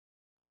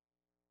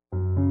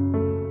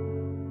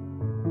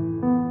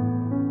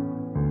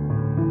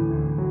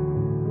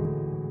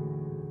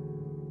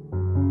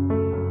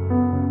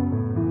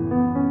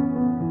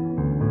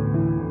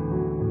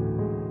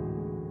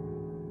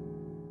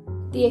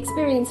the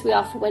experience we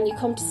offer when you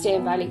come to stay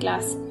in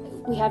BallyGlass.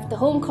 We have the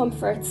home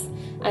comforts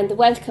and the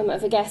welcome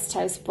of a guest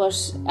house, but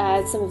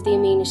some of the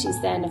amenities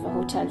then of a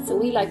hotel. So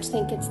we like to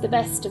think it's the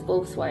best of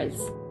both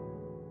worlds.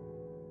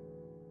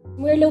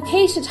 We're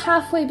located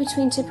halfway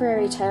between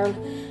Tipperary town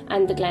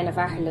and the Glen of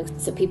Aherlow,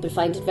 so people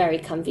find it very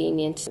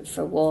convenient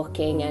for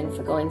walking and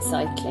for going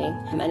cycling.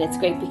 And it's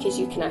great because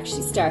you can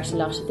actually start a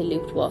lot of the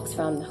looped walks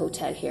from the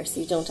hotel here, so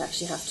you don't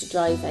actually have to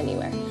drive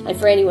anywhere. And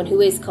for anyone who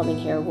is coming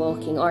here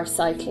walking or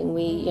cycling,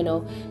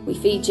 we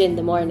feed you in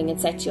the morning and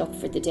set you up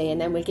for the day,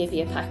 and then we'll give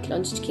you a packed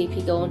lunch to keep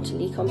you going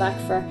till you come back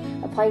for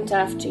a pint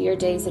after your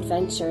day's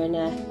adventure and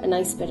a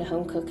nice bit of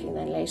home cooking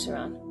then later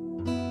on.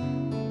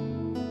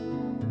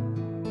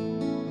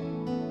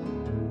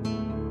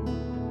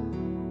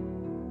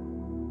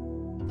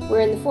 We're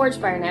in the forge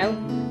bar now.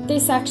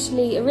 This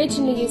actually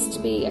originally used to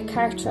be a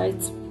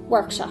cartwright's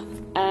workshop,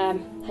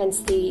 hence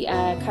the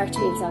cart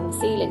wheels on the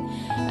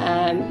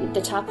ceiling.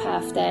 The top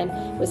half then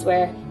was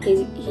where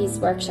his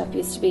workshop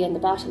used to be, and the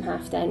bottom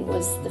half then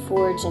was the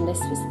forge, and this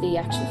was the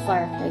actual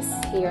fireplace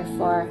here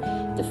for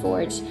the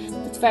forge.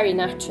 It's very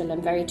natural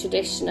and very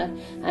traditional,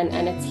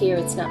 and it's here,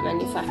 it's not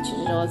manufactured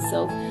at all,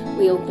 so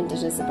we opened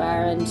it as a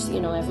bar, and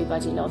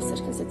everybody loves it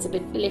because it's a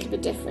little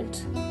bit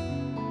different.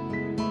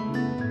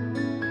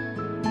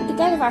 The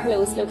Glen of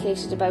Aherlow is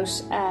located about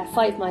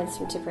 5 miles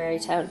from Tipperary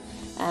town.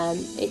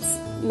 It's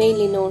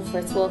mainly known for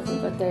its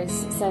walking, but there's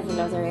several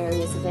other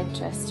areas of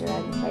interest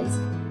around the place.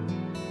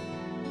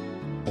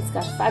 It's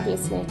got a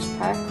fabulous nature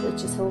park,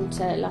 which is home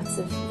to lots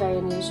of very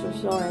unusual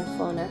flora and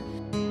fauna.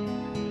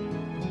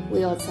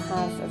 We also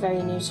have a very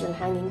unusual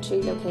hanging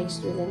tree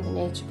located within the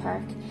nature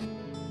park.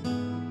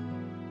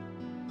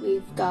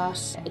 We've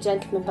got a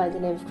gentleman by the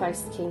name of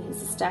Christ the King.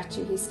 He's a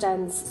statue who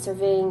stands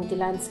surveying the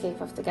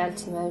landscape of the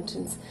Galtee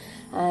Mountains,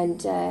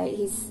 and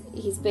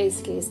he's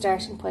basically a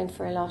starting point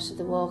for a lot of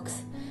the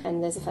walks.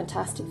 And there's a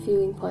fantastic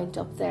viewing point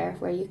up there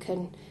where you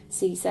can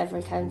see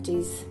several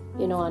counties.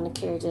 On a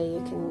clear day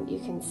you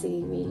can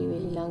see really,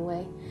 really long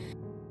way.